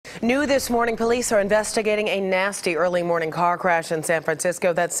New this morning, police are investigating a nasty early morning car crash in San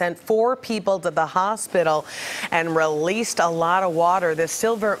Francisco that sent 4 people to the hospital and released a lot of water. The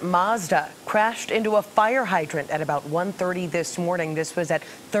silver Mazda crashed into a fire hydrant at about 1:30 this morning. This was at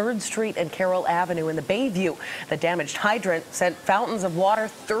 3rd Street and Carroll Avenue in the Bayview. The damaged hydrant sent fountains of water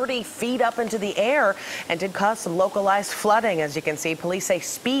 30 feet up into the air and did cause some localized flooding. As you can see, police say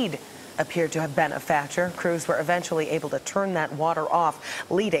speed appeared to have been a factor. Crews were eventually able to turn that water off,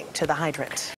 leading to the hydrant.